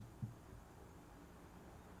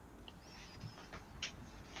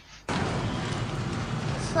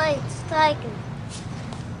plates taken.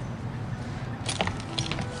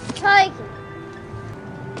 Taken.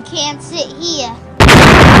 Can't sit here.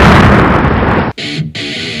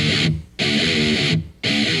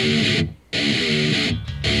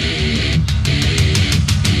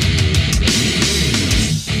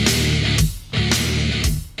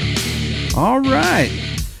 All right.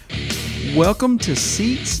 Welcome to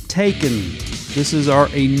Seats Taken. This is our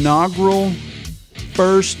inaugural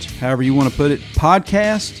first, however you want to put it,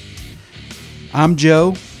 podcast. I'm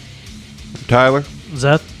Joe. Tyler.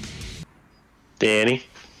 Zeth. Danny.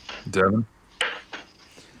 Devin.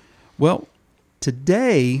 Well,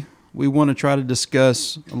 today we want to try to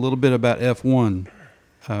discuss a little bit about F1.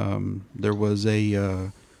 There was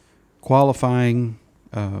a qualifying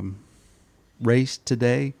race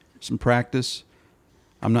today, some practice.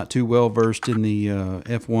 I'm not too well versed in the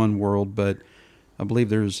F1 world, but I believe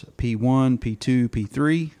there's P1, P2,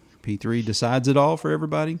 P3. P3 decides it all for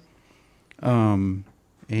everybody.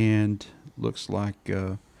 And looks like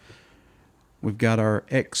we've got our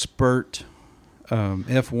expert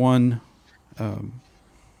F1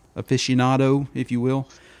 aficionado, if you will,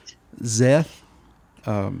 Zeth.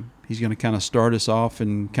 He's going to kind of start us off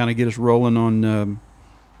and kind of get us rolling on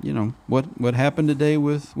what happened today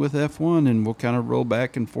with F1, and we'll kind of roll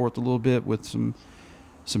back and forth a little bit with some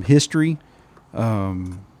history.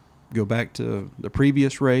 Go back to the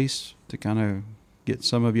previous race to kind of get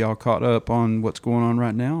some of y'all caught up on what's going on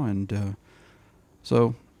right now. And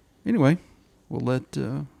so, anyway, we'll let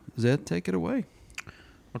Zed take it away.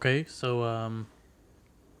 Okay, so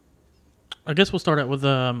I guess we'll start out with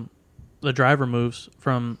the driver moves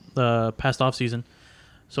from the past off season.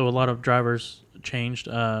 So a lot of drivers changed.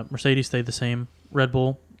 Mercedes stayed the same. Red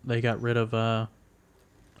Bull, they got rid of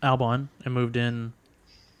Albon and moved in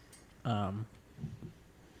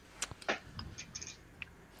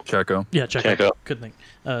Checo. Yeah, Checo. Couldn't think.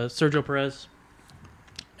 Sergio Perez.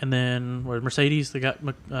 And then Mercedes, they got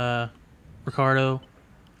Ricardo.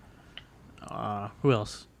 Who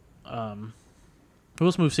else? Who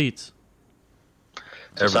else moved seats?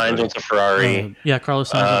 Sainz went to Ferrari. Yeah,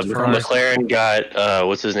 Carlos Sainz went to Ferrari. McLaren got,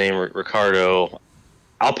 what's his name, Ricardo.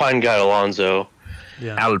 Alpine got Alonso.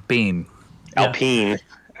 Yeah. Alpine.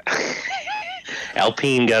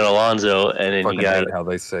 Alpine got Alonso, and then Fucking you got hate how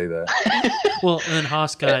they say that. Well, and then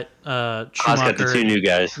Haas got Schumacher. Haas got the two new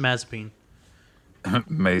guys. Mazepin.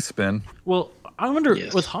 Mayspin. Well, I wonder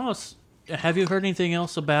Yes. with Haas, have you heard anything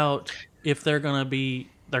else about if they're gonna have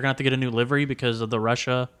to get a new livery because of the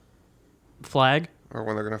Russia flag? Or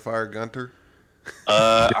when they're going to fire Gunter.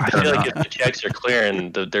 I feel like if the checks are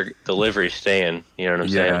clearing, the livery's staying. You know what I'm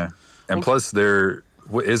saying? And plus,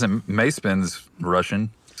 isn't Mayspin's Russian?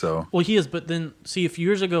 So Well, he is, but then see, a few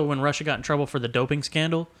years ago when Russia got in trouble for the doping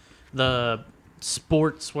scandal, the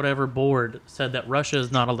sports whatever board said that Russia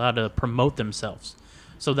is not allowed to promote themselves.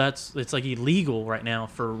 So it's like illegal right now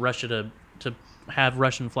for Russia to have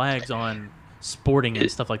Russian flags on sporting and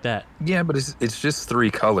stuff like that. yeah, but it's just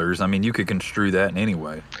three colors. I mean, you could construe that in any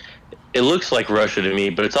way. It looks like Russia to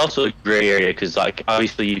me, but it's also a gray area because, like,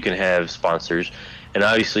 obviously you can have sponsors, and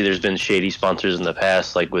obviously there's been shady sponsors in the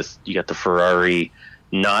past, like you got the Ferrari,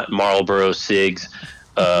 not Marlboro Cigs,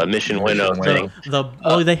 Mission Winnow thing.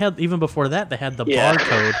 They had, even before that, they had the Yeah.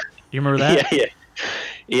 barcode. Do you remember that?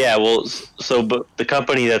 Yeah. Well, but the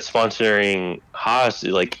company that's sponsoring Haas,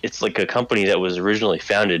 it's like a company that was originally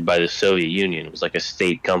founded by the Soviet Union. It was like a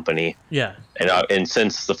state company. Yeah. And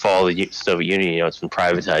since the fall of the Soviet Union, it's been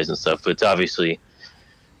privatized and stuff. But it's obviously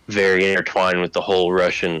very intertwined with the whole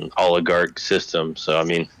Russian oligarch system. So I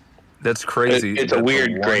mean, That's crazy. it's a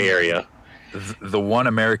weird gray area. The one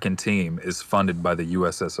American team is funded by the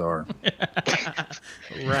USSR.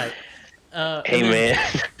 Right. Hey, man.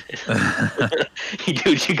 You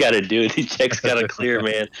do what you got to do. These checks got to clear,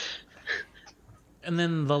 man. And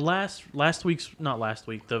then the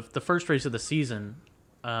the first race of the season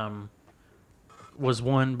was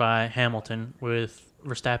won by Hamilton with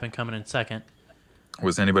Verstappen coming in second.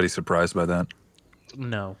 Was anybody surprised by that?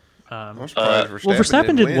 No. I'm surprised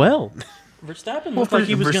Verstappen didn't did win. well. Verstappen looked like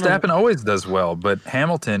he was going to... Verstappen always does well, but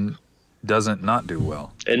Hamilton doesn't not do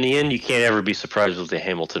well. In the end, you can't ever be surprised with the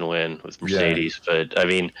Hamilton win with Mercedes. Yeah. But, I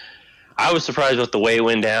mean, I was surprised with the way it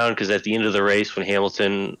went down because at the end of the race when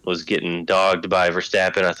Hamilton was getting dogged by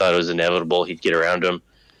Verstappen, I thought it was inevitable he'd get around him.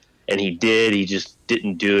 And he did. He just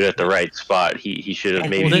didn't do it at the right spot. He should have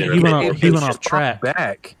maybe... he went off track.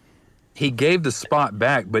 Back. He gave the spot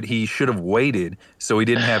back, but he should have waited so he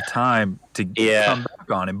didn't have time to come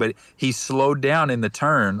back on him. But he slowed down in the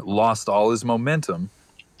turn, lost all his momentum,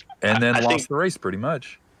 and then lost the race pretty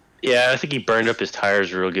much. Yeah, I think he burned up his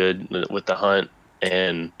tires real good with the Hunt,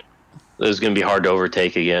 and was going to be hard to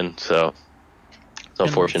overtake again. So it's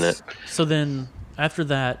unfortunate. So then after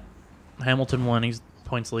that, Hamilton won. He's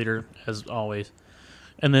points leader as always.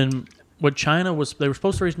 And then what China was, they were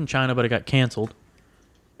supposed to race in China, but it got canceled.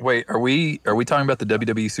 Wait, are we talking about the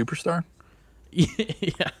WWE superstar?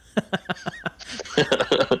 Yeah.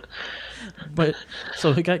 But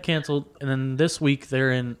so it got canceled, and then this week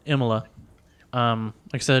they're in Imola. Like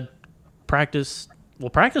I said, practice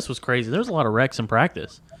was crazy. There was a lot of wrecks in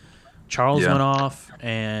practice. Charles went off,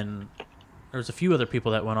 and there was a few other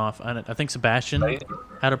people that went off. I think Sebastian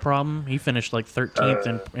had a problem. He finished like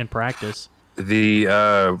 13th in practice.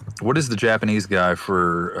 The what is the Japanese guy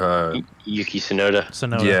for Yuki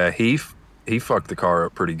Tsunoda. Yeah, he fucked the car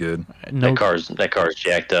up pretty good. That car's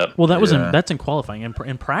jacked up. Well, that's in qualifying.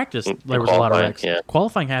 In practice, there was a lot of wrecks. Yeah.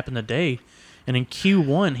 Qualifying happened today, and in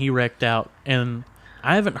Q1 he wrecked out. And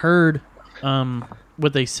I haven't heard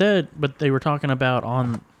what they said, but they were talking about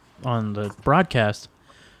on the broadcast,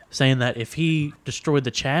 saying that if he destroyed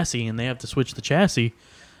the chassis and they have to switch the chassis,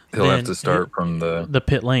 he'll have to start from the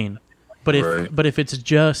pit lane. But if it's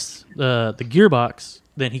just the gearbox,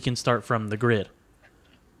 then he can start from the grid.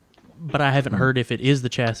 But I haven't heard if it is the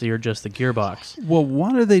chassis or just the gearbox. Well,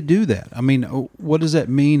 why do they do that? I mean, what does that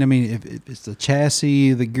mean? I mean, if it's the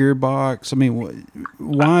chassis, the gearbox, I mean,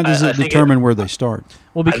 why does it determine where they start?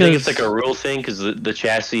 Well, because I think it's like a rule thing because the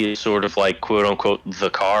chassis is sort of like quote unquote the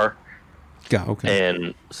car. Yeah, okay.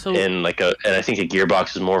 And I think a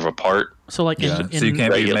gearbox is more of a part. So like so you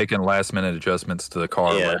can't be making last minute adjustments to the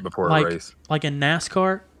car right before a race. Like in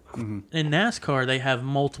NASCAR, in NASCAR they have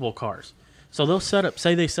multiple cars. So they'll set up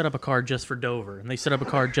a car just for Dover, and they set up a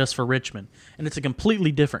car just for Richmond, and it's a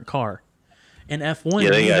completely different car. In F1,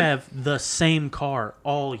 you have the same car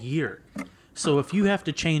all year. So if you have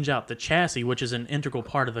to change out the chassis, which is an integral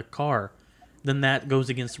part of the car, then that goes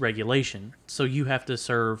against regulation. So you have to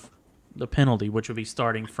serve the penalty, which would be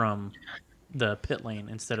starting from the pit lane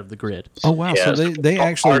instead of the grid. Oh, wow. Yeah, so they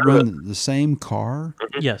actually run the same car?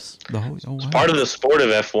 Yes. Wow. Part of the sport of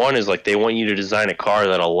F1 is like they want you to design a car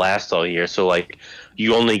that'll last all year. So like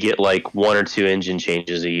you only get like 1 or 2 engine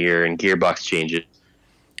changes a year and gearbox changes.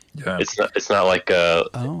 Yeah. It's not like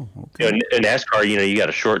okay. in NASCAR, you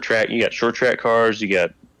got short track cars, you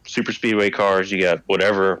got super speedway cars, you got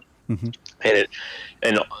whatever.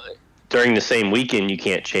 And during the same weekend, you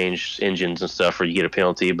can't change engines and stuff, or you get a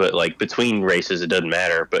penalty. But like between races, it doesn't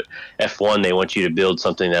matter. But F1, they want you to build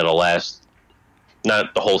something that'll last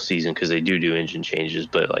not the whole season because they do engine changes,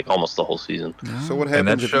 but like almost the whole season. So what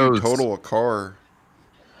happens if you total a car?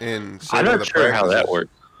 I'm not sure how that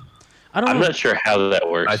works. I'm not sure how that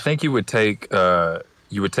works. I think you would take a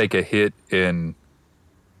hit in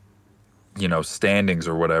standings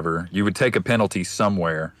or whatever. You would take a penalty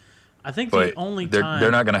somewhere. I think the only time they're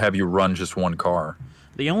not going to have you run just one car.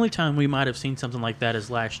 The only time we might have seen something like that is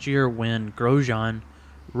last year when Grosjean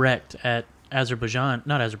wrecked at at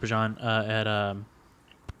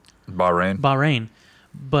Bahrain.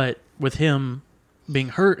 But with him being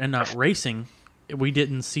hurt and not racing, we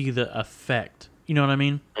didn't see the effect. You know what I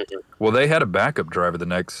mean? Well, they had a backup driver the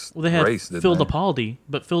next race. Phil Lipaldi,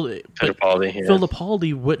 but Phil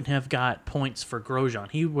Lipaldi wouldn't have got points for Grosjean.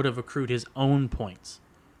 He would have accrued his own points.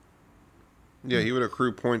 Yeah, he would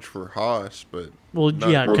accrue points for Haas, but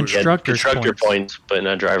constructor points, but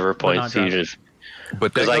not driver points.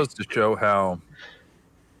 But that goes to show how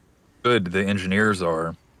good the engineers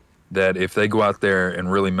are. That if they go out there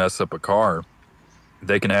and really mess up a car,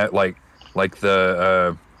 they can act like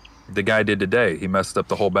the guy did today. He messed up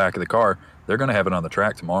the whole back of the car. They're going to have it on the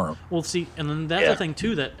track tomorrow. Well, see, and then that's the thing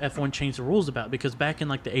too that F1 changed the rules about, because back in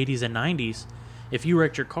like the 80s and 90s, if you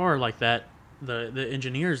wrecked your car like that, the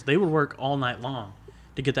engineers, they would work all night long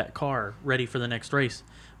to get that car ready for the next race.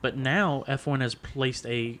 But now F1 has placed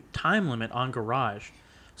a time limit on garage.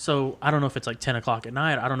 So I don't know if it's like 10 o'clock at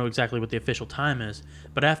night. I don't know exactly what the official time is.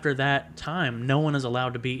 But after that time, no one is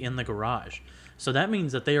allowed to be in the garage. So that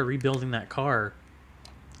means that they are rebuilding that car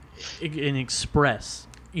in express.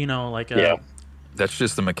 That's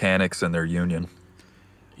just the mechanics and their union.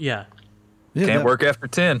 Yeah. Can't work after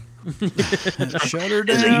 10. Shut her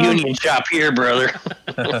down. There's a union shop here, brother.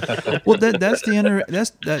 Well, that's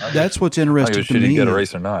what's interesting to me. Should he get a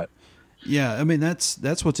race or not? Yeah, I mean that's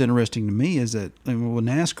what's interesting to me is that with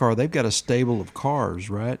NASCAR they've got a stable of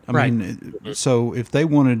cars, right? I mean, so if they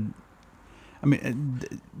wanted, I mean,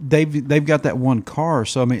 they've got that one car.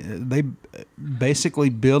 So I mean, they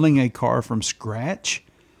basically building a car from scratch.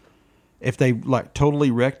 If they like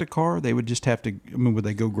totally wrecked a car, they would just have to. I mean, would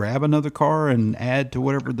they go grab another car and add to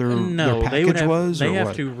whatever their package was? They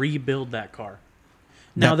have to rebuild that car.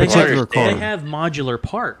 Now they have modular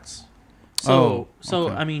parts.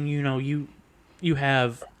 Okay. I mean, you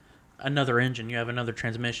have another engine, you have another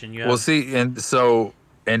transmission, you have Well, see,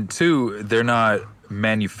 and two, they're not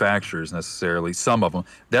manufacturers necessarily. Some of them.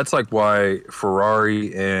 That's like why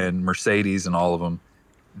Ferrari and Mercedes and all of them,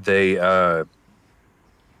 they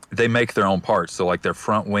make their own parts. So like their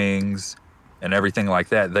front wings and everything like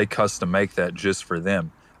that, they custom make that just for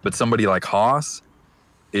them. But somebody like Haas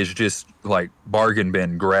is just like bargain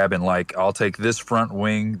bin grabbing, like, I'll take this front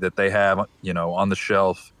wing that they have, on the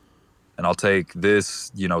shelf, and I'll take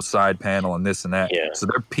this, side panel and this and that. Yeah. So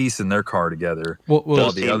they're piecing their car together. Well,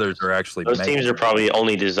 While the others are actually Those making teams are probably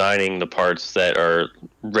only designing the parts that are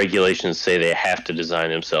regulations say they have to design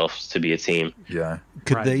themselves to be a team. Yeah.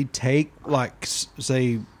 could Right. they take, like,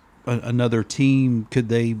 say, another team? Could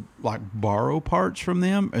they, like, borrow parts from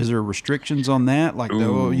them? Is there restrictions on that? Like,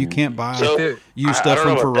 you can't buy So, use I stuff don't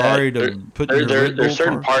know from about Ferrari that. to put in your Red Bull There's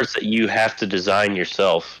certain car? parts that you have to design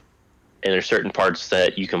yourself, and there's certain parts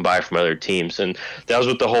that you can buy from other teams. And that was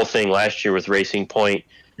what the whole thing last year with Racing Point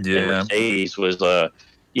and Yeah. Mercedes was.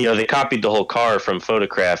 They copied the whole car from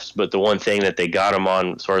photographs, but the one thing that they got them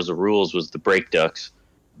on as far as the rules was the brake ducts,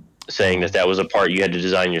 saying that was a part you had to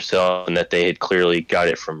design yourself, and that they had clearly got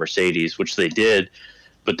it from Mercedes, which they did.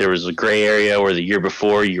 But there was a gray area where the year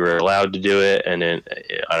before you were allowed to do it, and then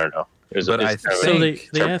I don't know. But I it's kind of So an the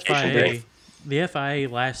interpretation thing. FIA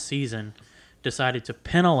last season decided to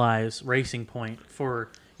penalize Racing Point for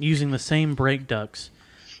using the same brake ducts,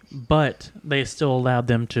 but they still allowed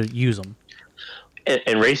them to use them.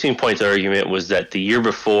 And Racing Point's argument was that the year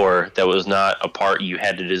before, that was not a part you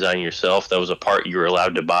had to design yourself. That was a part you were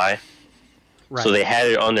allowed to buy. Right. So they had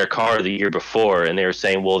it on their car the year before, and they were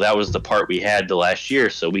saying, well, that was the part we had the last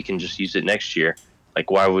year, so we can just use it next year.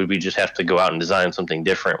 Like, why would we just have to go out and design something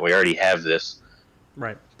different? We already have this.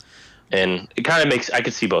 Right. And it kind of I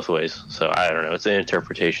could see both ways. So I don't know. It's an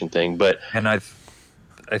interpretation thing. But And I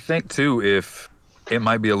think too, if it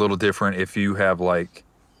might be a little different if you have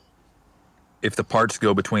if the parts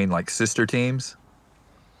go between like sister teams.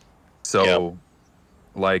 So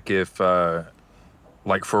like if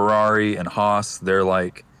like Ferrari and Haas, they're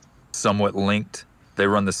like somewhat linked. They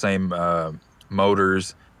run the same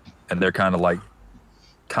motors, and they're kind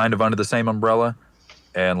of under the same umbrella.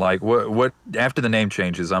 And like what after the name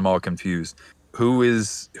changes, I'm all confused. Who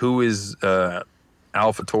is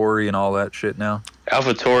AlphaTauri and all that shit now?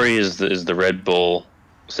 AlphaTauri is the Red Bull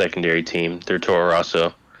secondary team. They're Toro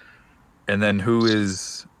Rosso. And then who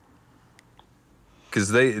is? Because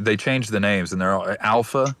they changed the names, and they're all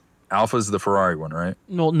Alpha. Alpha's the Ferrari one, right?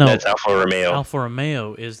 Well, no. That's Alfa Romeo. Alfa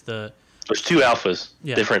Romeo is the There's two Alphas.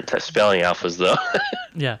 Yeah. Different spelling Alphas though.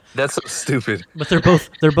 yeah, That's so stupid. but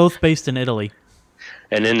they're both based in Italy.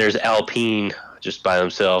 And then there's Alpine just by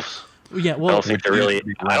themselves. Yeah, I well, don't think they're really.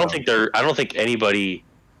 I don't think anybody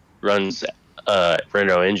runs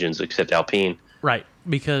Renault engines except Alpine. right,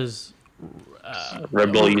 because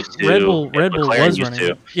Red Bull used to. Red Bull McLaren was used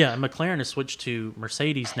running. to. Yeah, McLaren has switched to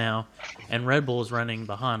Mercedes now, and Red Bull is running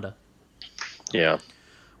the Honda, Yeah.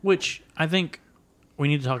 which I think we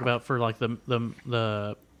need to talk about for like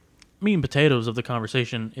the meat and potatoes of the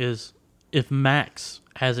conversation is if Max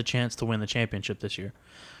has a chance to win the championship this year,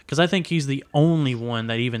 because I think he's the only one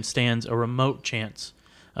that even stands a remote chance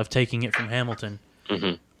of taking it from Hamilton.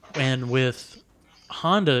 Mm-hmm. And with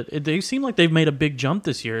Honda, they seem like they've made a big jump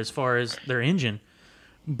this year as far as their engine.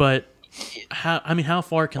 But how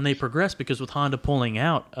far can they progress? Because with Honda pulling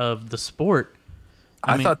out of the sport,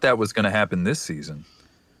 I thought that was going to happen this season.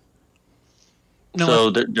 no, So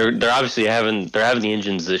they're obviously having the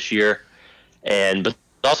engines this year, but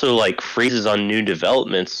also like freezes on new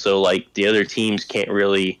developments. So like the other teams can't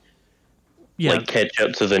really like catch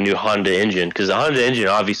up to the new Honda engine, because the Honda engine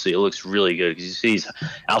obviously it looks really good. Because you see he's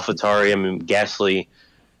AlphaTauri. I mean Gasly,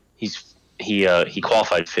 he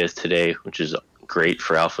qualified 5th today, which is great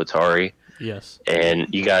for AlphaTauri. yes,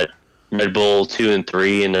 And you got Red Bull 2 and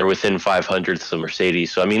 3, and they're within 500ths of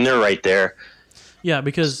Mercedes. So I mean they're right there. yeah,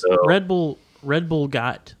 because So- Red Bull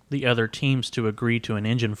got the other teams to agree to an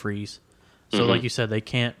engine freeze. So like you said, they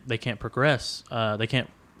can't progress. They can't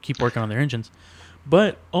keep working on their engines.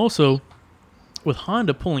 But also, with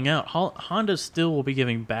Honda pulling out, Honda still will be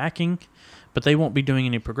giving backing, but they won't be doing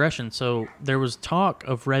any progression. So there was talk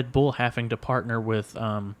of Red Bull having to partner with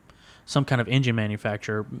some kind of engine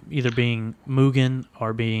manufacturer, either being Mugen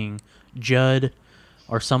or being Judd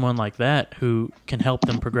or someone like that who can help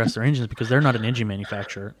them progress their engines, because they're not an engine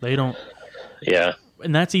manufacturer. They don't. Yeah.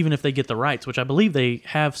 And that's even if they get the rights, which I believe they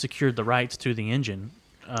have secured the rights to the engine.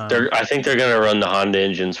 I think they're going to run the Honda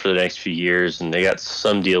engines for the next few years, and they got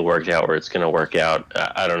some deal worked out where it's going to work out.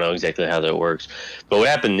 I don't know exactly how that works. But what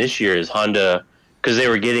happened this year is Honda because they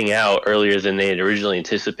were getting out earlier than they had originally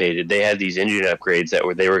anticipated. They had these engine upgrades that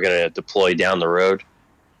they were going to deploy down the road.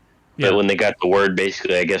 But when they got the word,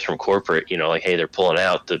 basically, I guess from corporate, like, hey, they're pulling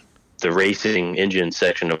out, the racing engine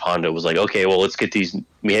section of Honda was like, okay, well, let's get these.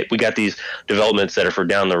 We got these developments that are for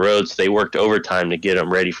down the road. So they worked overtime to get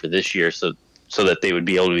them ready for this year, so that they would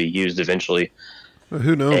be able to be used eventually. Well,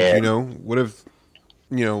 who knows? And, what if,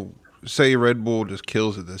 say Red Bull just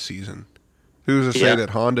kills it this season? Who's to say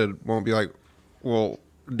that Honda won't be like, well,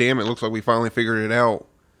 damn, it looks like we finally figured it out.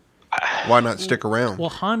 Why not stick around? Well,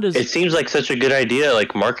 Honda's. It seems like such a good idea,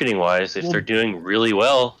 like marketing wise, if they're doing really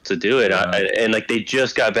well to do it. And like they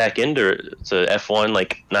just got back into F1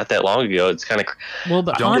 like not that long ago. It's kind of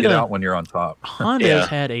but don't Honda, get out when you're on top. Honda has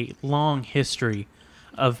had a long history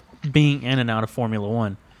of being in and out of Formula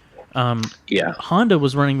One. Honda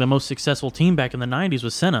was running the most successful team back in the 90s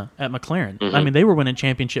with Senna at McLaren. Mm-hmm. I mean, they were winning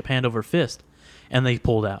championship hand over fist, and they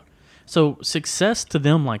pulled out. So success to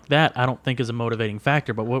them like that, I don't think is a motivating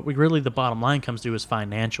factor. But what the bottom line comes to is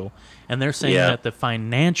financial, and they're saying that the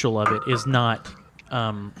financial of it is not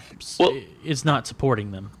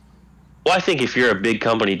supporting them. Well, I think if you're a big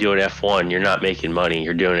company doing F1, you're not making money.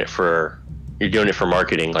 You're doing it for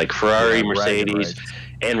marketing. Like Ferrari, Mercedes,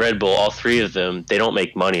 and Red Bull, all three of them, they don't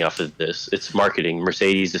make money off of this. It's marketing.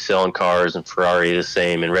 Mercedes is selling cars, and Ferrari the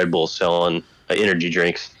same, and Red Bull selling energy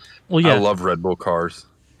drinks. Well, yeah, I love Red Bull cars.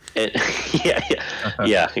 And,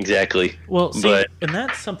 yeah, exactly. Well, and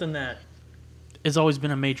that's something that has always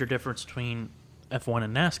been a major difference between F1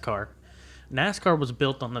 and NASCAR. NASCAR was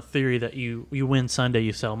built on the theory that you win Sunday,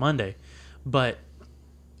 you sell Monday. But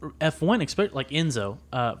F1, like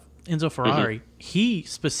Enzo Ferrari, he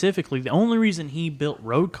specifically, the only reason he built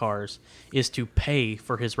road cars is to pay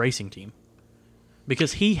for his racing team.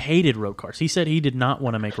 Because he hated road cars. He said he did not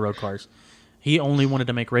want to make road cars. He only wanted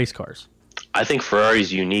to make race cars. I think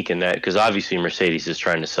Ferrari's unique in that because obviously Mercedes is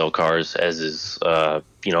trying to sell cars, as is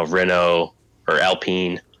Renault or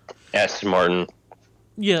Alpine, Aston Martin.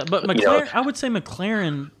 Yeah, but McLaren, I would say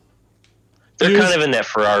McLaren. They're kind of in that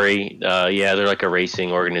Ferrari. They're like a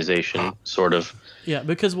racing organization, sort of. Yeah,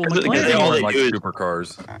 because McLaren all they do is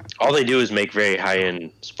supercars. All they do is make very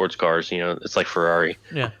high-end sports cars. It's like Ferrari.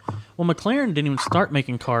 Yeah. Well, McLaren didn't even start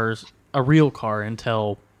making cars, a real car,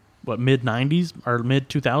 until mid '90s or mid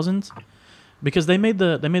 2000s. Because they made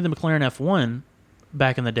the McLaren F1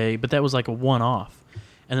 back in the day, but that was like a one-off,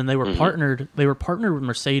 and then they were partnered. They were partnered with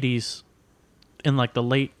Mercedes in like the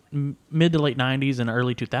mid to late '90s and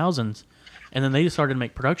early 2000s, and then they started to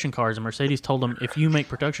make production cars. And Mercedes told them, "If you make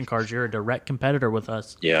production cars, you're a direct competitor with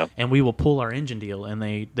us, and we will pull our engine deal." And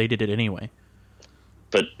they did it anyway.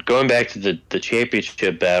 But going back to the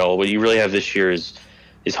championship battle, what you really have this year is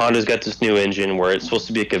Honda's got this new engine where it's supposed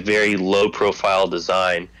to be like a very low-profile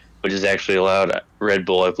design, which has actually allowed Red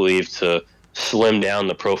Bull, I believe, to slim down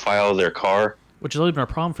the profile of their car. Which has always been a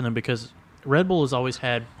problem for them because Red Bull has always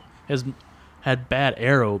had bad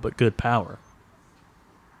aero but good power.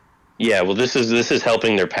 Yeah, well, this is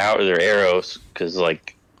helping their power, their aeros, because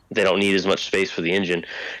like they don't need as much space for the engine.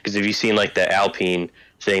 Because if you've seen like the Alpine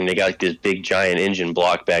thing, they got like this big giant engine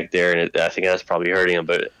block back there, and I think that's probably hurting them.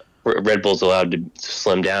 But Red Bull's allowed to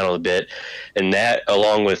slim down a little bit, and that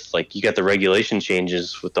along with like you got the regulation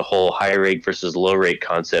changes with the whole high rate versus low rate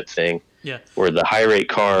concept thing. Yeah. Where the high rate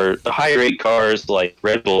cars like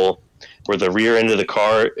Red Bull, where the rear end of the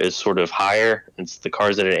car is sort of higher, it's the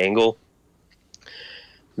car's at an angle.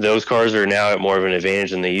 Those cars are now at more of an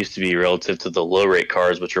advantage than they used to be relative to the low rate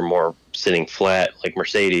cars, which are more sitting flat like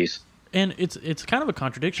Mercedes. And it's kind of a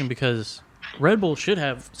contradiction because Red Bull should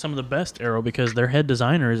have some of the best aero because their head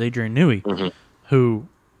designer is Adrian Newey, who,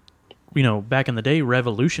 back in the day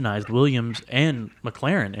revolutionized Williams and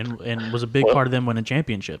McLaren and was a big part of them winning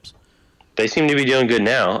championships. They seem to be doing good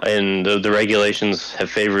now, and the regulations have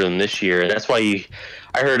favored them this year. And that's why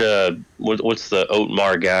I heard what's the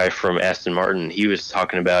Otmar guy from Aston Martin? He was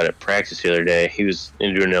talking about at practice the other day. He was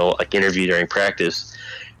doing a interview during practice,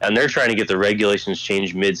 and they're trying to get the regulations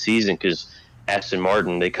changed mid-season because Aston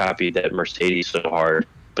Martin, they copied that Mercedes so hard,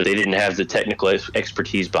 but they didn't have the technical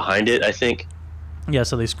expertise behind it, I think. Yeah,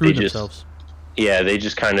 so they screwed themselves. Yeah, they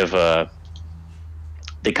just kind of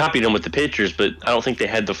they copied them with the pictures, but I don't think they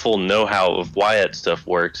had the full know-how of why that stuff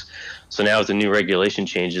works. So now with the new regulation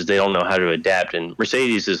changes, they don't know how to adapt. And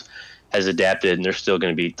Mercedes has adapted, and they're still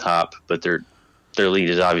going to be top, but their lead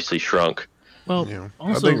has obviously shrunk. Well,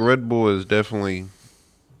 also, I think Red Bull is definitely,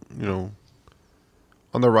 on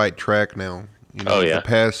the right track now. The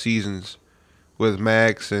past seasons with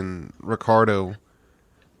Max and Ricciardo,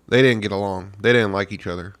 they didn't get along. They didn't like each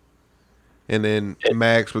other. And then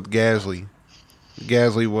Max with Gasly.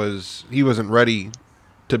 Gasly wasn't ready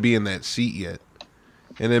to be in that seat yet.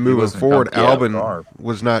 And then moving forward, Albon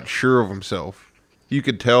was not sure of himself. You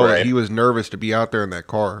could tell that he was nervous to be out there in that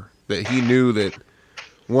car, that he knew that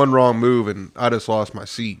one wrong move and I just lost my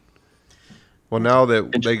seat. Well, now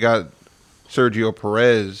that they got Sergio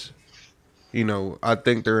Perez, I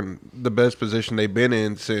think they're in the best position they've been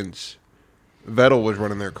in since Vettel was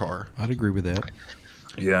running their car. I'd agree with that.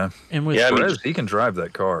 Yeah, and with Perez, he can drive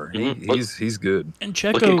that car. He's good. And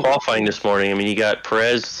Checo, look at qualifying this morning. I mean, you got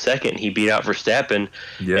Perez second. He beat out Verstappen.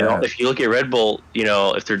 Yeah. And if you look at Red Bull,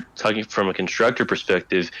 if they're talking from a constructor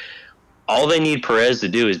perspective, all they need Perez to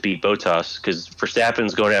do is beat Bottas because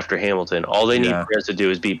Verstappen's going after Hamilton. All they need Perez to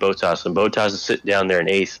do is beat Bottas, and Bottas is sitting down there in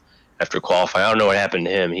 8th after qualifying. I don't know what happened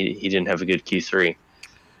to him. He didn't have a good Q3.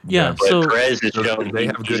 Yeah, but so Perez is showing they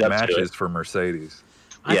have good matches for Mercedes.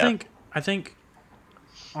 I think.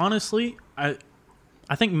 Honestly, I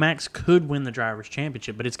think Max could win the Drivers'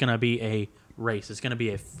 Championship, but it's going to be a race. It's going to be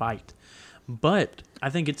a fight. But I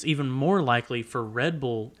think it's even more likely for Red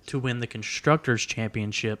Bull to win the Constructors'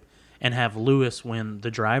 Championship and have Lewis win the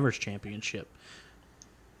Drivers' Championship.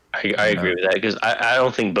 I agree with that because I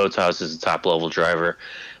don't think Bottas is a top-level driver,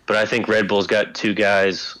 but I think Red Bull's got two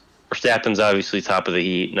guys. Verstappen's obviously top of the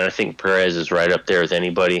heat, and I think Perez is right up there with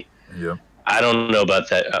anybody. Yeah. I don't know about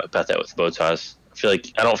that with Bottas. I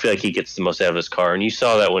don't feel like he gets the most out of his car, and you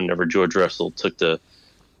saw that whenever George Russell took the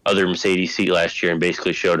other Mercedes seat last year and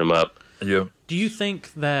basically showed him up. Yeah. Do you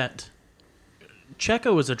think that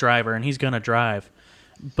Checo is a driver and he's going to drive,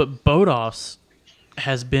 but Bottas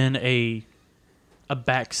has been a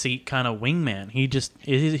backseat kind of wingman?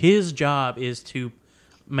 His job is to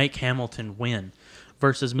make Hamilton win.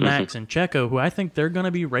 Versus Max and Checo, who I think they're going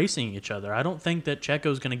to be racing each other. I don't think that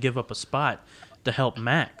Checo's going to give up a spot to help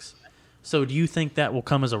Max. So do you think that will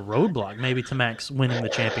come as a roadblock, maybe to Max winning the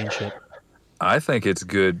championship? I think it's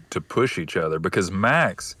good to push each other because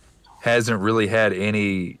Max hasn't really had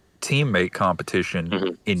any teammate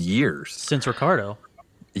competition in years. Since Ricciardo.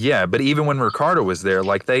 Yeah, but even when Ricciardo was there,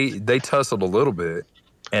 like they tussled a little bit,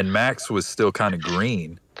 and Max was still kind of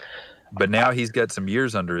green. But now he's got some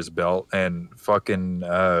years under his belt, and fucking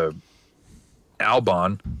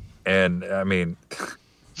Albon, and I mean,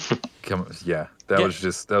 that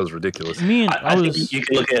was ridiculous. I think you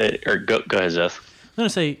can look at it, or go ahead, Zeth. I'm gonna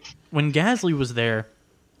say when Gasly was there,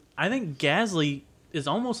 I think Gasly is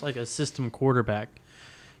almost like a system quarterback.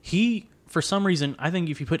 He, for some reason, I think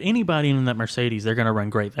if you put anybody in that Mercedes, they're gonna run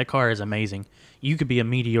great. That car is amazing. You could be a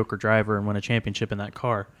mediocre driver and win a championship in that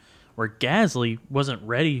car. Where Gasly wasn't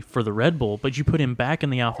ready for the Red Bull, but you put him back in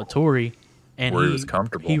the AlphaTauri, and he was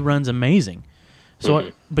comfortable. He runs amazing. So,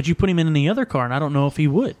 but you put him in any other car, and I don't know if he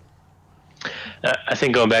would. I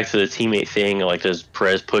think going back to the teammate thing, like does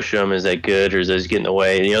Perez push him? Is that good, or does he get in the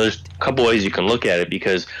way? There's a couple ways you can look at it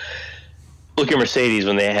because look at Mercedes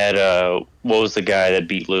when they had what was the guy that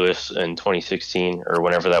beat Lewis in 2016 or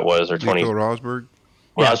whenever that was, or Rosberg.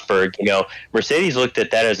 Rosberg, Mercedes looked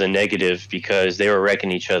at that as a negative because they were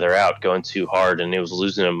wrecking each other out, going too hard, and it was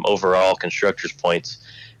losing them overall constructors points.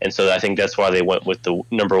 And so I think that's why they went with the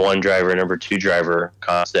number one driver, number two driver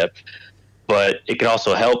concept. But it can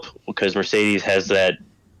also help because Mercedes has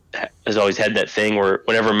always had that thing where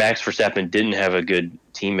whenever Max Verstappen didn't have a good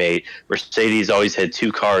teammate, Mercedes always had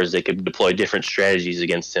two cars that could deploy different strategies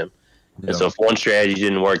against him. And so if one strategy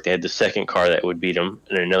didn't work, they had the second car that would beat them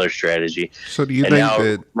in another strategy. So do you think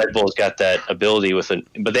that Red Bull's got that ability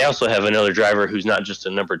but they also have another driver who's not just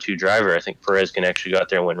a number two driver. I think Perez can actually go out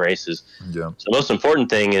there and win races. Yeah. So the most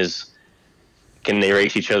important thing is, can they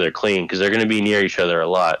race each other clean? Because they're going to be near each other a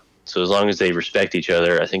lot. So as long as they respect each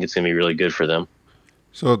other, I think it's going to be really good for them.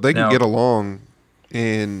 So if they can get along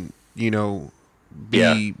and,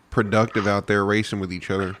 be productive out there racing with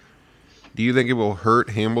each other, do you think it will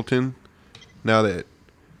hurt Hamilton now that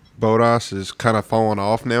Bottas is kind of falling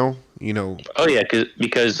off now? Oh, yeah,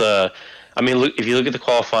 because look, if you look at the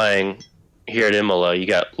qualifying here at Imola, you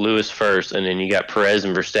got Lewis first, and then you got Perez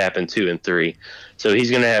and Verstappen 2 and 3. So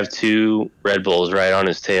he's going to have two Red Bulls right on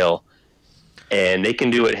his tail. And they can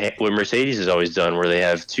do what Mercedes has always done, where they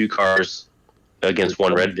have two cars against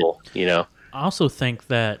one Red Bull, I also think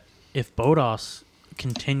that if Bottas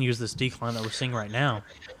continues this decline that we're seeing right now,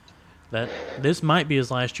 that this might be his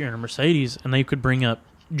last year in a Mercedes, and they could bring up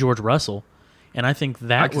George Russell. And I think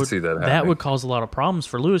that would cause a lot of problems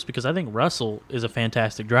for Lewis because I think Russell is a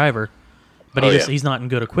fantastic driver, but he's not in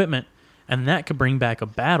good equipment, and that could bring back a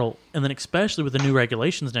battle. And then especially with the new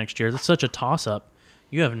regulations next year, that's such a toss-up.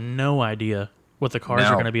 You have no idea what the cars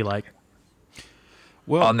are going to be like.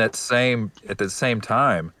 Well, at the same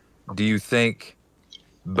time, do you think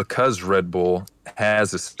because Red Bull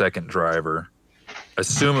has a second driver,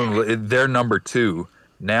 assuming they're number two,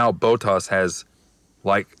 now Bottas has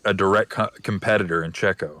like a direct competitor in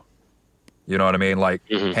Checo. You know what I mean? Like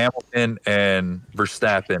Hamilton and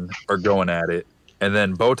Verstappen are going at it, and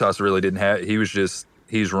then Bottas really didn't have.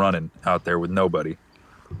 He's running out there with nobody,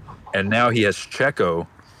 and now he has Checo.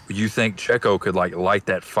 You think Checo could like light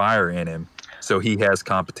that fire in him, so he has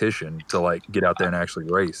competition to like get out there and actually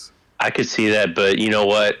race. I could see that, but you know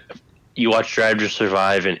what? You watch Drive to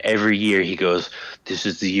Survive, and every year he goes, "This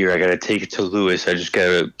is the year I got to take it to Lewis. I just got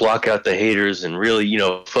to block out the haters and really,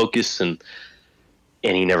 focus." And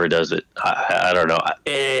he never does it. I don't know.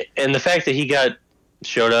 And the fact that he got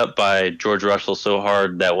showed up by George Russell so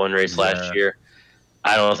hard that one race last year,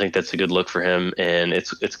 I don't think that's a good look for him. And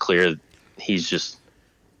it's clear he's just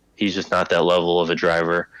not that level of a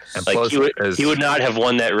driver. And like plus, he would not have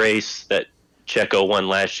won that race that Checo won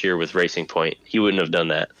last year with Racing Point. He wouldn't have done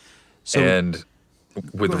that. And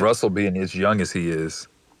with Russell being as young as he is,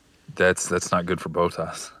 that's not good for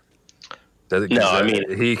Bottas. I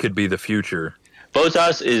mean, he could be the future.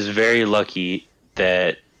 Bottas is very lucky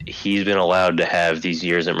that he's been allowed to have these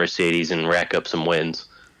years at Mercedes and rack up some wins.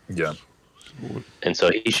 Yeah. And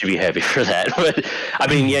so he should be happy for that. But,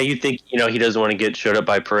 I mean, yeah, you think, he doesn't want to get showed up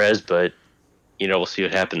by Perez, but, we'll see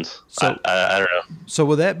what happens. So, I don't know. So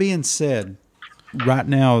with that being said, right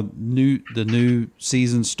now, the new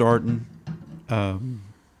season starting,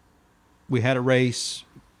 we had a race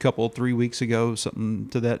 3 weeks ago, something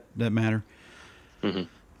to that matter. Mm-hmm.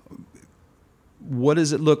 What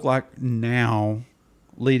does it look like now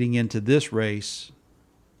leading into this race?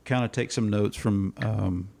 Kind of take some notes from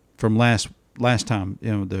last time,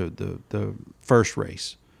 the first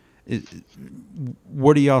race.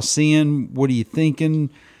 What are y'all seeing? What are you thinking?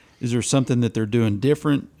 Is there something that they're doing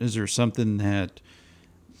different? Is there something that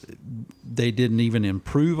they didn't even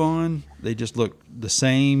improve on? They just look the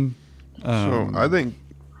same? So I think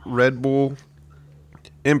Red Bull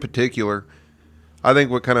in particular, I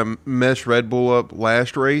think what kind of messed Red Bull up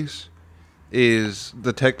last race is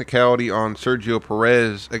the technicality on Sergio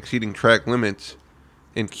Perez exceeding track limits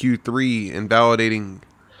in Q3 and validating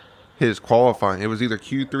his qualifying. It was either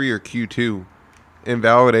Q3 or Q2,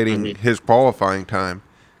 invalidating his qualifying time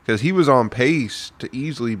because he was on pace to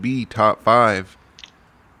easily be top 5.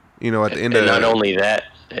 At the end of not only that,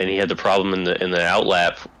 and he had the problem in the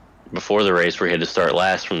outlap before the race where he had to start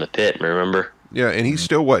last from the pit. Remember? Yeah, and he's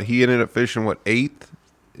still he ended up finishing 8th,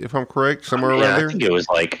 if I'm correct, somewhere around there. I think it was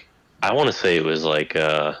I want to say it was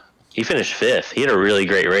he finished 5th. He had a really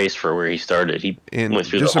great race for where he started. He went through the whole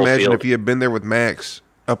field. Just imagine if he had been there with Max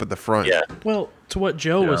up at the front. Yeah. Well, to what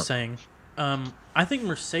Joe was saying, I think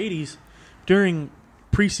Mercedes during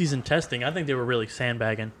preseason testing, I think they were really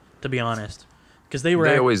sandbagging, to be honest, because they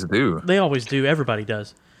always do. They always do. Everybody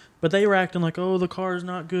does. But they were acting like, oh, the car's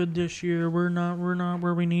not good this year. We're not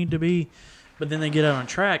where we need to be. But then they get out on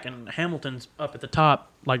track, and Hamilton's up at the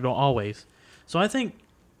top, like always. So I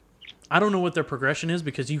don't know what their progression is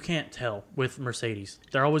because you can't tell with Mercedes.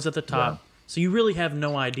 They're always at the top. Yeah. So you really have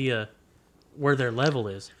no idea where their level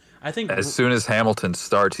is. I think as soon as Hamilton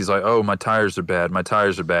starts, he's like, oh, my tires are bad.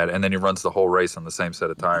 And then he runs the whole race on the same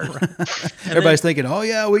set of tires. Everybody's thinking, oh,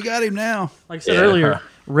 yeah, we got him now. Like I said earlier,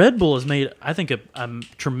 Red Bull has made, I think, a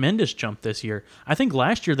tremendous jump this year. I think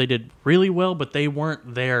last year they did really well, but they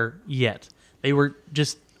weren't there yet. They were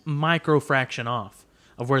just micro fraction off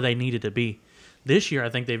of where they needed to be. This year, I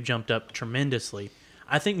think they've jumped up tremendously.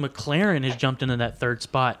 I think McLaren has jumped into that 3rd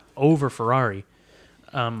spot over Ferrari.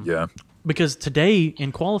 Because today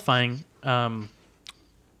in qualifying, Lando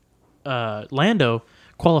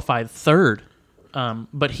qualified 3rd,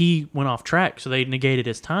 but he went off track, so they negated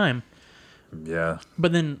his time. Yeah.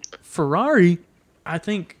 But then Ferrari, I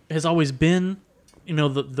think, has always been, the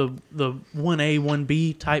 1A,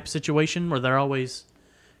 1B type situation where they're always,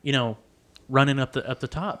 running up the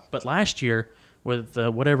top. But last year, with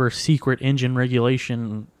whatever secret engine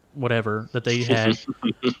regulation, whatever that they had,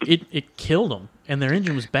 it killed them, and their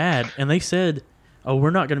engine was bad. And they said, "Oh, we're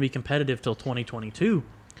not going to be competitive till 2022."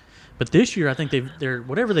 But this year, I think they're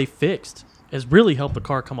whatever they fixed has really helped the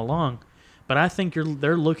car come along. But I think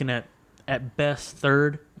they're looking at best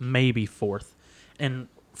 3rd, maybe 4th, and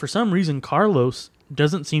for some reason, Carlos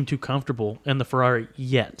doesn't seem too comfortable in the Ferrari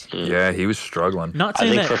yet. Yeah, he was struggling. Not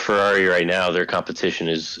saying I think for Ferrari right now, their competition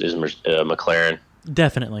is McLaren.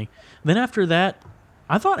 Definitely. Then after that,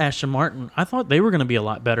 I thought Aston Martin, they were going to be a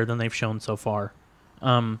lot better than they've shown so far.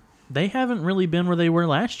 They haven't really been where they were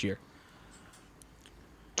last year.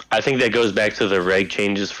 I think that goes back to the reg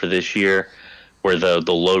changes for this year, where the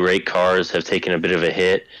low rate cars have taken a bit of a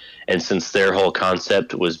hit. And since their whole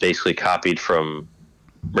concept was basically copied from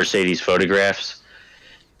Mercedes photographs,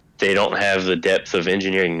 they don't have the depth of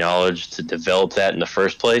engineering knowledge to develop that in the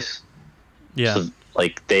first place. Yeah.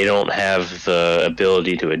 like they don't have the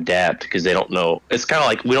ability to adapt because they don't know. It's kind of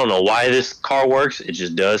like we don't know why this car works. It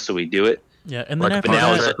just does, so we do it. Yeah, and then Like after a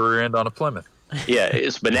now fast it's track rear end on a Plymouth. Yeah,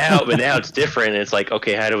 but now it's different. It's like,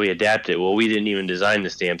 okay, how do we adapt it? Well, we didn't even design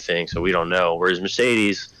this damn thing, so we don't know. Whereas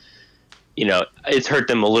Mercedes, it's hurt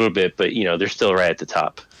them a little bit, but they're still right at the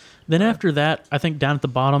top. Then after that, I think down at the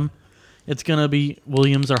bottom, it's gonna be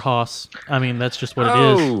Williams or Haas. I mean, that's just what it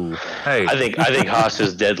is. Oh, hey. I think Haas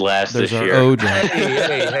is dead last There's this our year. OJ.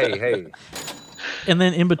 Hey. And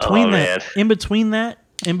then in between man. in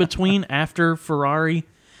between after Ferrari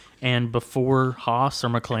and before Haas or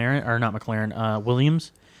McLaren, or not McLaren,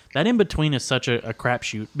 Williams, that in between is such a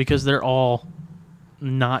crapshoot because they're all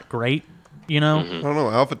not great. I don't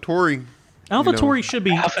know. AlphaTauri should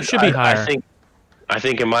be higher. I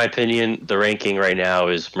think, in my opinion, the ranking right now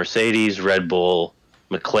is Mercedes, Red Bull,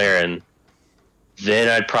 McLaren. Then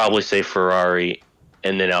I'd probably say Ferrari,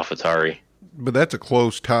 and then AlphaTauri. But that's a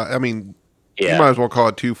close tie. I mean, Yeah. you might as well call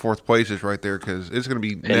it 2 fourth places right there because it's going to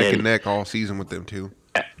be neck and neck all season with them two.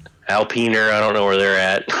 Alpiner, I don't know where they're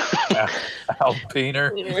at.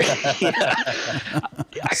 Alpiner.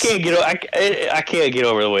 I can't get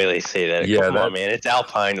over the way they say that. Yeah, Come on, man, it's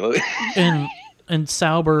Alpine. And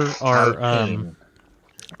Sauber are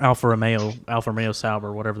Alfa Romeo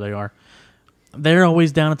Sauber, whatever they are. They're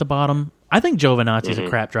always down at the bottom. I think Giovinazzi's a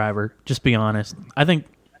crap driver. Just be honest. I think.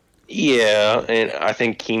 Yeah, and I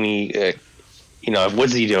think Kimi.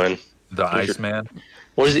 What's he doing? The Iceman.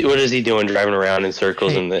 What is he doing driving around in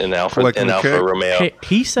circles in Alfa Romeo? Hey,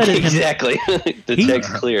 he said it exactly. The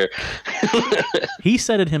text clear. He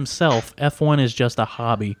said it himself. F1 is just a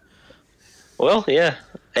hobby. Well, yeah,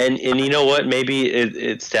 and you know what? Maybe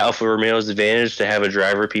it's to Alfa Romeo's advantage to have a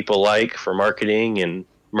driver people like for marketing and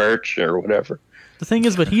merch or whatever. The thing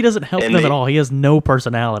is, but he doesn't help them at all. He has no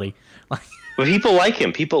personality. But people like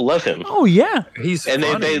him. People love him. Oh yeah, He's and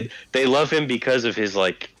funny. they love him because of his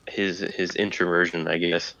his introversion, I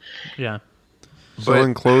guess. yeah. So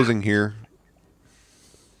in closing here,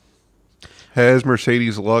 has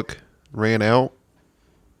Mercedes' luck ran out?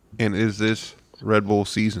 And is this Red Bull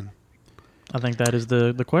season? I think that is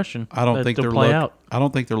the question. I don't think their play luck. out. I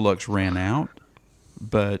don't think their luck's ran out,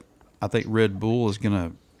 but I think Red Bull is going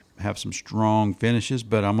to have some strong finishes.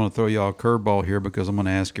 But I'm going to throw y'all a curveball here because I'm going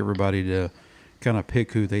to ask everybody to kind of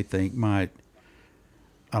pick who they think might,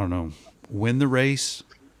 I don't know, win the race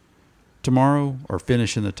tomorrow or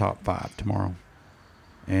finish in the top 5 tomorrow.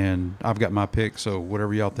 And I've got my pick, so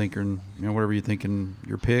whatever y'all thinking, whatever you're thinking,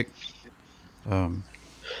 your pick. Where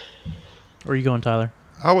are you going, Tyler?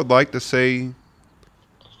 I would like to say,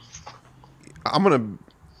 I'm going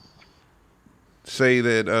to say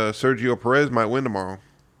that Sergio Perez might win tomorrow.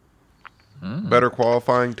 Better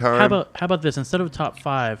qualifying time. How about this? Instead of top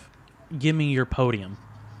 5, give me your podium.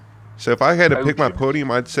 So if I had to pick my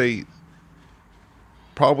podium, I'd say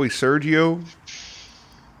probably Sergio,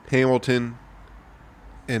 Hamilton,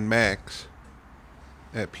 and Max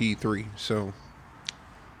at P3. So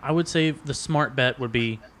I would say the smart bet would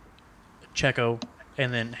be Checo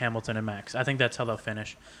and then Hamilton and Max. I think that's how they'll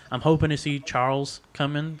finish. I'm hoping to see Charles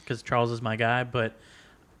come in because Charles is my guy, but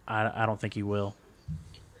I don't think he will.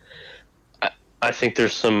 I think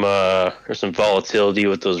there's some volatility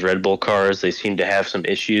with those Red Bull cars. They seem to have some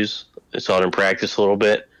issues. I saw it in practice a little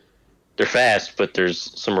bit. They're fast, but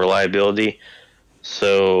there's some reliability.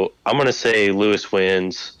 So I'm going to say Lewis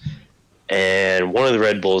wins, and one of the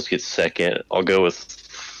Red Bulls gets second. I'll go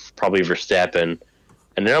with probably Verstappen.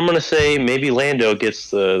 And then I'm going to say maybe Lando gets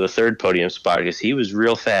the third podium spot because he was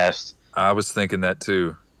real fast. I was thinking that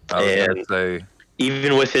too. I was going to say,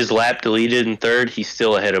 even with his lap deleted in third, he's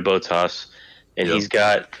still ahead of Bottas. And he's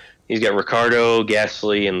got Ricciardo,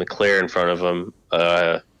 Gasly, and Leclerc in front of him.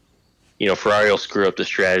 Ferrari will screw up the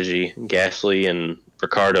strategy. Gasly and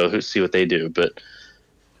Ricciardo, see what they do. But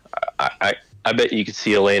I bet you could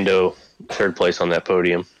see a Lando third place on that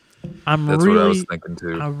podium. That's what I was thinking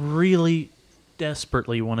too. I really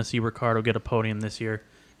desperately want to see Ricciardo get a podium this year.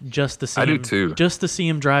 Just to see I do him, too. Just to see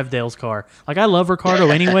him drive Dale's car. Like, I love Ricciardo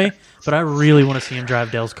anyway, but I really want to see him drive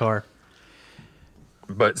Dale's car.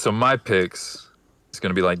 But so my picks is going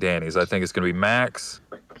to be like Danny's. I think it's going to be Max.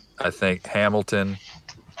 I think Hamilton,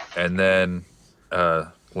 and then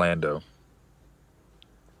Lando.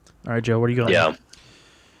 All right, Joe, what are you going? Yeah.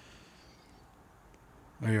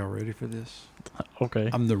 Are y'all ready for this? Okay.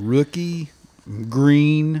 I'm the rookie. I'm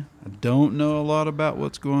green. I don't know a lot about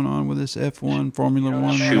what's going on with this F1 Formula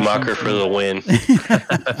 1. Schumacher for the win.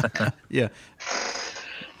 Yeah.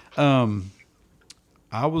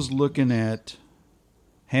 I was looking at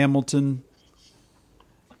Hamilton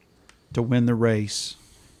to win the race.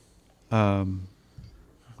 Going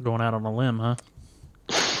out on a limb, huh?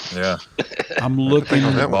 Yeah. I'm looking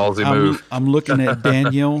Ballsy move. I'm looking at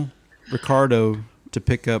Daniel Ricciardo to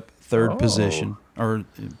pick up third position or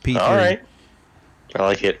P3. All right. I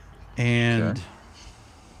like it. And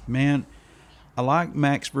man, I like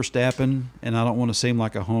Max Verstappen, and I don't want to seem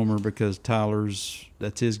like a homer because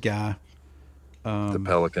that's his guy. The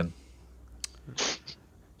Pelican.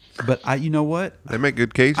 But you know what? They make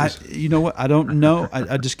good cases. You know what? I don't know.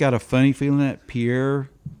 I just got a funny feeling that Pierre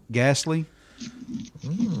Gasly.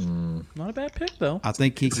 Not a bad pick, though. I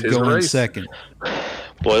think he could go in second.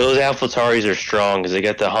 Boy, those AlphaTauris are strong because they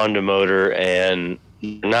got the Honda motor and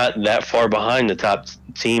not that far behind the top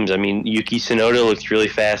teams. I mean, Yuki Tsunoda looked really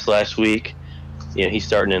fast last week. You know, he's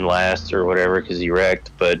starting in last or whatever because he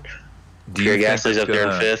wrecked. But Pierre Gasly's up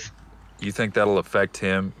there in fifth. You think that'll affect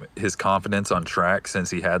his confidence on track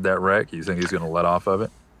since he had that wreck? You think he's going to let off of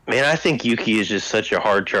it? Man, I think Yuki is just such a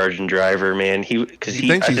hard-charging driver, man. He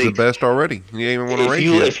thinks he's the best already. He ain't even want to race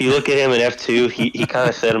yet. If you look at him in F2, he kind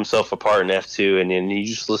of set himself apart in F2, and then you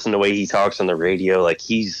just listen to the way he talks on the radio. Like,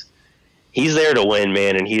 he's there to win,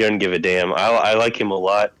 man, and he doesn't give a damn. I like him a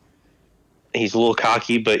lot. He's a little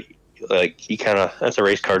cocky, but like that's a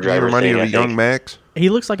race car driver thing. Remind you of young Max? He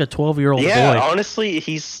looks like a 12-year-old boy. Yeah, honestly,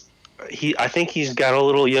 I think he's got a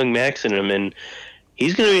little young Max in him, and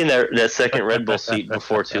he's going to be in that second Red Bull seat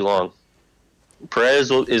before too long.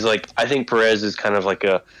 I think Perez is kind of like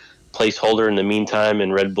a placeholder in the meantime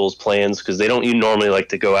in Red Bull's plans because they don't normally like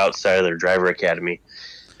to go outside of their driver academy.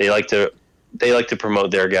 They like to promote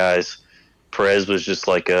their guys. Perez was just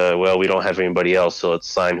like, well, we don't have anybody else, so let's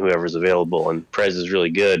sign whoever's available. And Perez is really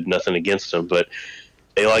good, nothing against him, but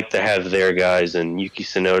they like to have their guys. And Yuki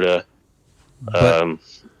Tsunoda, I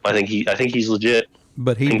think he's legit.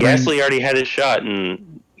 But Gasly already had his shot,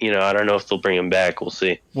 and I don't know if they'll bring him back. We'll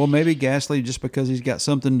see. Well, maybe Gasly just because he's got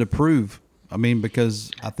something to prove. I mean,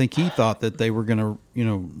 because I think he thought that they were going to,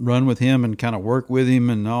 run with him and kind of work with him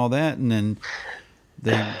and all that, and then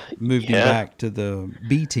they moved him back to the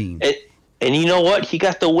B team. And you know what? He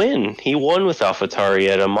got the win. He won with AlphaTauri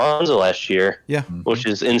at Monza last year. Yeah, which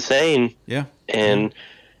is insane. Yeah, and.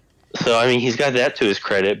 So, I mean, he's got that to his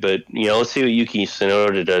credit, but, let's see what Yuki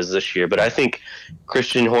Tsunoda does this year. But I think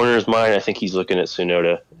Christian Horner's mind, I think he's looking at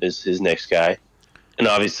Tsunoda as his next guy. And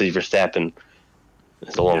obviously Verstappen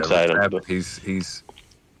is alongside him. But he's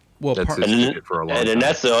well, that's his ticket for a long time. And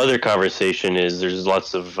that's the other conversation is there's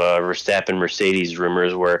lots of Verstappen-Mercedes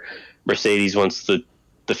rumors where Mercedes wants the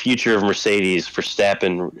future of Mercedes,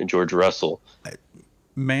 Verstappen and George Russell.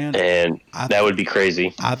 Man, and that would be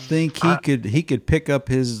crazy. I think he could pick up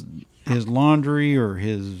his laundry or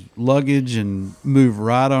his luggage and move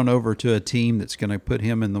right on over to a team that's going to put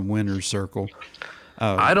him in the winner's circle.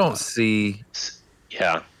 I don't see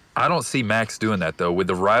Max doing that though. With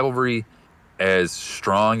the rivalry as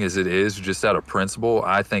strong as it is, just out of principle,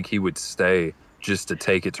 I think he would stay just to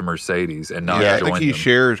take it to Mercedes and not join them. I think he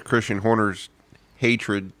shares Christian Horner's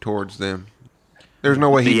hatred towards them. There's no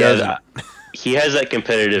way he doesn't. He has that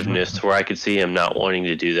competitiveness to where I could see him not wanting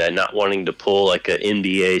to do that, not wanting to pull like an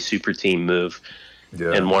NBA super team move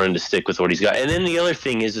and wanting to stick with what he's got. And then the other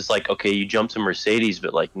thing is, it's like, okay, you jump to Mercedes,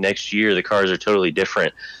 but like next year the cars are totally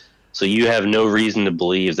different. So you have no reason to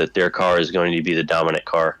believe that their car is going to be the dominant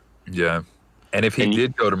car. Yeah. And if he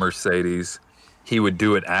did go to Mercedes, he would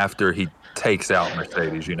do it after he takes out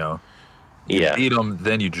Mercedes, You beat them,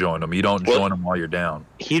 then you join them. You don't join them while you're down.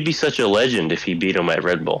 He'd be such a legend if he beat them at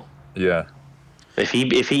Red Bull. Yeah. If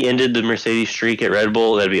he ended the Mercedes streak at Red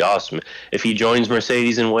Bull, that'd be awesome. If he joins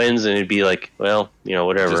Mercedes and wins, then it'd be like, well,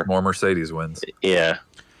 whatever. Just more Mercedes wins. Yeah.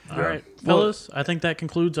 All right, fellas, I think that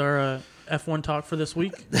concludes our F1 talk for this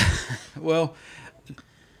week. Well,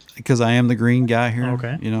 because I am the green guy here.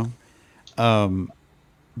 Okay.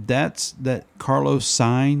 That's that Carlos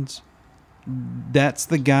Sainz. That's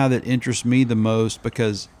the guy that interests me the most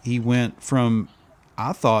because he went from,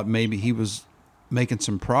 I thought maybe he was making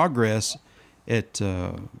some progress at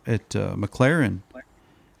McLaren,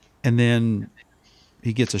 and then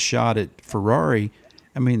he gets a shot at Ferrari.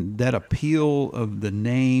 I mean, that appeal of the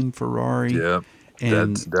name Ferrari. Yeah,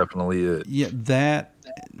 and that's definitely it. Yeah, that.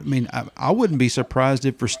 I mean, I wouldn't be surprised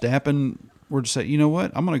if Verstappen were to say, you know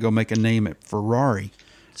what, I'm going to go make a name at Ferrari.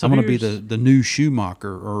 So I'm going to be the new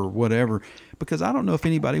Schumacher or whatever, because I don't know if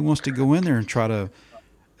anybody wants to go in there and try to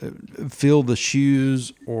fill the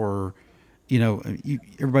shoes or,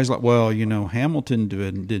 everybody's like, well, Hamilton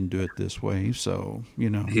didn't do it this way, so,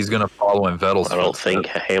 He's going to follow in Vettel's. I don't think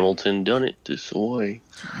Hamilton done it this way.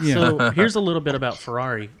 Yeah. So here's a little bit about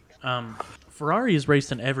Ferrari. Ferrari has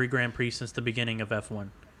raced in every Grand Prix since the beginning of F1.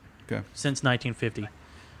 Okay. Since 1950.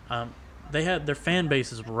 their fan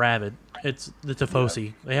base is rabid. It's the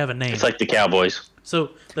Tifosi. They have a name. It's like the Cowboys.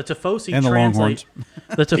 So the Tifosi And the translates.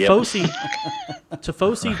 The Tifosi Yep.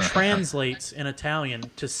 Tifosi translates in Italian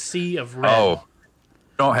to sea of red. Oh,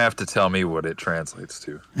 you don't have to tell me what it translates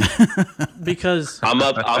to. Because I'm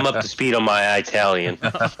up to speed on my Italian.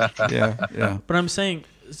 Yeah. but I'm saying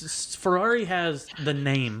Ferrari has the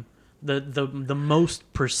name, the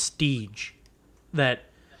most prestige that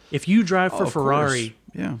if you drive for of Ferrari,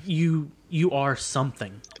 course. Yeah. you are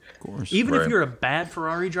something. Of course. Even if Right. you're a bad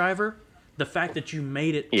Ferrari driver, the fact that you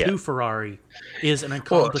made it Yeah. to Ferrari is an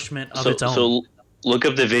accomplishment of its own. So look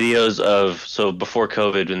up the videos of before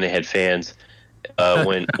COVID when they had fans,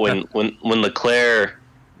 when Leclerc,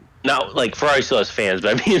 not like Ferrari still has fans,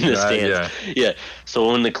 but I mean in the stands. Yeah.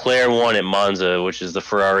 So when Leclerc won at Monza, which is the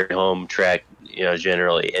Ferrari home track,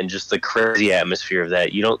 generally, and just the crazy atmosphere of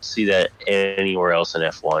that, you don't see that anywhere else in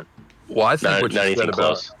F1. Well, I think what you anything said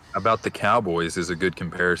close. about the Cowboys is a good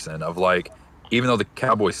comparison of like, even though the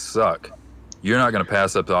Cowboys suck, you're not going to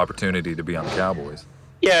pass up the opportunity to be on the Cowboys.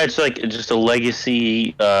 Yeah, it's like just a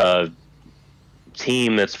legacy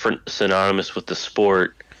team that's synonymous with the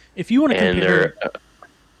sport. If you want to And compare,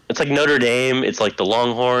 it's like Notre Dame, it's like the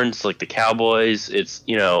Longhorns, like the Cowboys. It's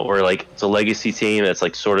or like it's a legacy team that's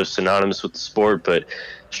like sort of synonymous with the sport, but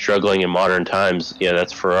struggling in modern times. Yeah,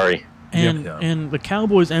 that's Ferrari. and the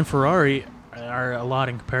Cowboys and Ferrari are a lot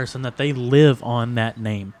in comparison that they live on that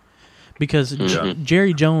name, because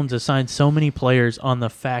Jerry Jones has signed so many players on the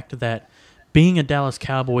fact that being a Dallas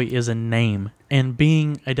Cowboy is a name, and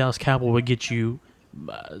being a Dallas Cowboy will get you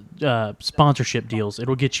sponsorship deals. It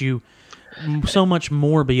will get you so much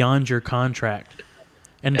more beyond your contract.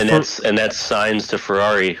 And That's signs to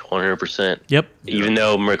Ferrari 100%. Yep. Even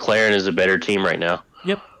though McLaren is a better team right now.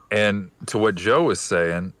 Yep. And to what Joe was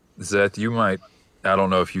saying, Zeth, I don't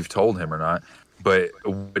know if you've told him or not, but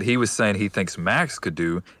what he was saying he thinks Max could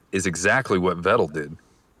do is exactly what Vettel did.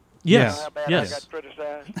 Yes. Yeah. Yes. I got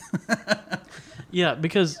criticized. Yeah,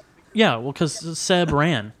 because Seb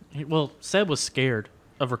ran. Seb was scared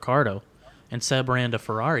of Ricardo, and Seb ran to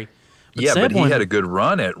Ferrari. But he had a good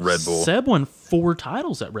run at Red Bull. Seb won 4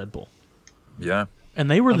 titles at Red Bull, Yeah.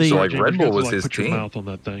 and they were the. So like Red Bull was Like, his put your team. mouth on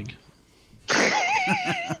that thing.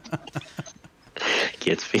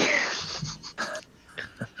 Gets me.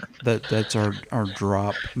 That's our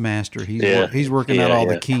drop master. He's working out all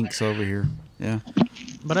the kinks over here. Yeah.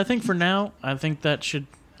 But I think for now, I think that should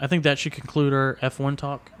conclude our F1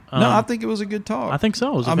 talk. No, I think it was a good talk. I think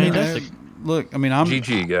so. It was I fantastic. mean, I'm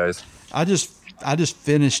GG, guys. I just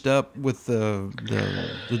finished up with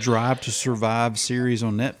the Drive to Survive series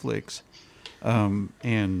on Netflix,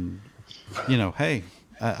 and hey,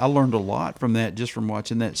 I learned a lot from that just from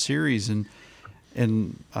watching that series, and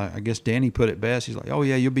I guess Danny put it best. He's like, "Oh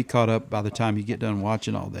yeah, you'll be caught up by the time you get done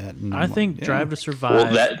watching all that." And I think like, Drive to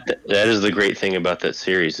Survive. Well, that is the great thing about that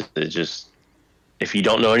series. It just, if you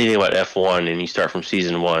don't know anything about F1 and you start from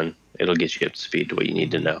season 1, it'll get you up to speed to what you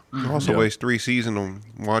need to know. You also waste 3 seasons on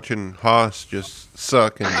watching Haas just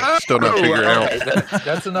suck and still not figure it out.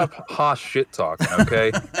 That's enough Haas shit talking,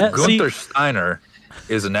 okay? Gunther Steiner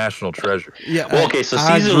is a national treasure. Yeah. Well, okay, so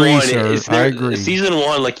I season agree, 1 sir. is I agree. season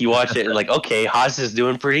 1. Like you watch it and like, okay, Haas is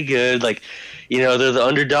doing pretty good. Like, they're the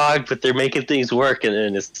underdog, but they're making things work. And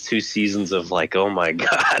then it's 2 seasons of like, oh my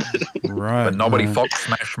god. Right. But nobody right. fuck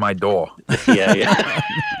smashed my door. yeah.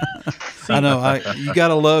 I know. You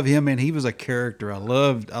gotta love him, man. He was a character. I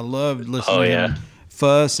loved listening to him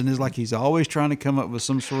fuss, and it's like he's always trying to come up with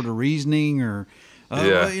some sort of reasoning or.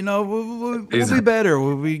 We'll be better.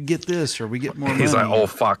 We get this or we get more money. He's like, oh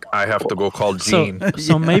fuck, I have to go call Gene.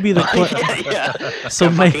 So maybe the So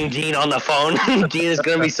fucking Gene on the phone. Gene is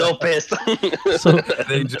gonna be so pissed. so And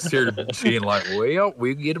then you just hear Gene like, well,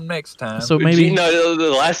 we get him next time. so maybe Gene,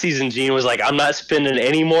 the last season, Gene was like, I'm not spending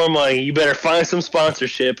any more money. You better find some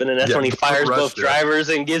sponsorship. And then that's when he fires both drivers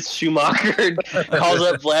and gets Schumacher, calls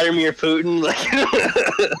up Vladimir Putin. Like,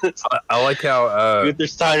 I like how Gunther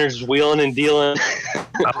Steiner's wheeling and dealing.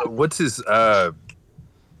 what's his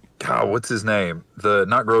what's his name?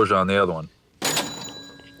 Not Grosjean, the other one.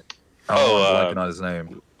 I'm blanking on his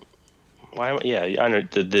name. Why? Yeah, I know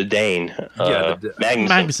the Dane.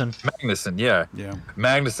 Magnussen. Magnussen, yeah.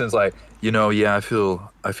 Magnussen's like,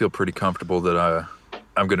 I feel pretty comfortable that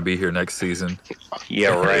I'm going to be here next season. Yeah,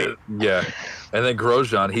 right. Yeah, and then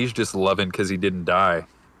Grosjean, he's just loving because he didn't die.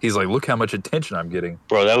 He's like, look how much attention I'm getting.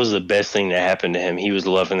 Bro, that was the best thing that happened to him. He was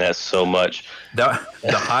loving that so much. The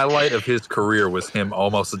highlight of his career was him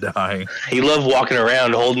almost dying. He loved walking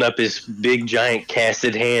around holding up his big, giant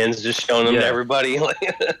casted hands, just showing them to everybody.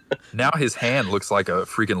 Now his hand looks like a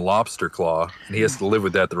freaking lobster claw, and he has to live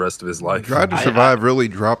with that the rest of his life. Drive to Survive really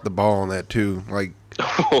dropped the ball on that, too. Like,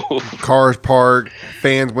 cars parked,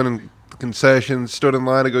 fans went in concessions, stood in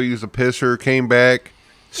line to go use a pisser, came back.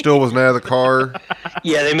 Still wasn't out of the car.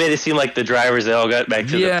 Yeah, they made it seem like the drivers, they all got back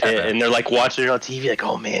to the pit, and they're like watching it on TV, like,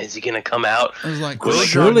 oh man, is he going to come out? I was like, well,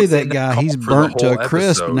 surely that guy, he's burnt to a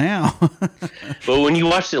crisp now. But when you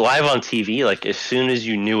watched it live on TV, like as soon as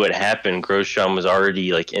you knew what happened, Grosjean was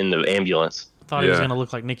already like in the ambulance. I thought he was going to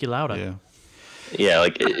look like Niki Lauda. Yeah. Yeah,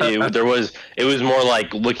 like it was more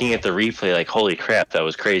like looking at the replay, like holy crap, that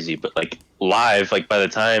was crazy. But like live, like by the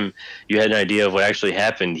time you had an idea of what actually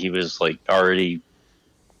happened, he was like already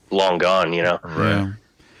long gone, you know. Right. Yeah.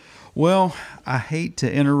 Well, I hate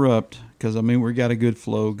to interrupt because I mean we got a good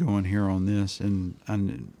flow going here on this,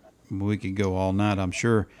 and we could go all night, I'm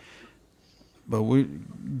sure. But we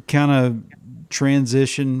kind of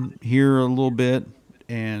transition here a little bit,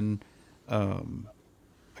 and I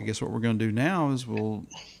guess what we're going to do now is we'll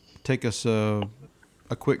take us a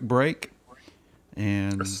quick break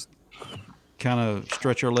and kind of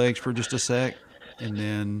stretch our legs for just a sec, and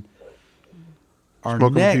then.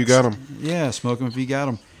 Smoke them if you got them. Yeah, smoke them if you got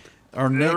them. Our next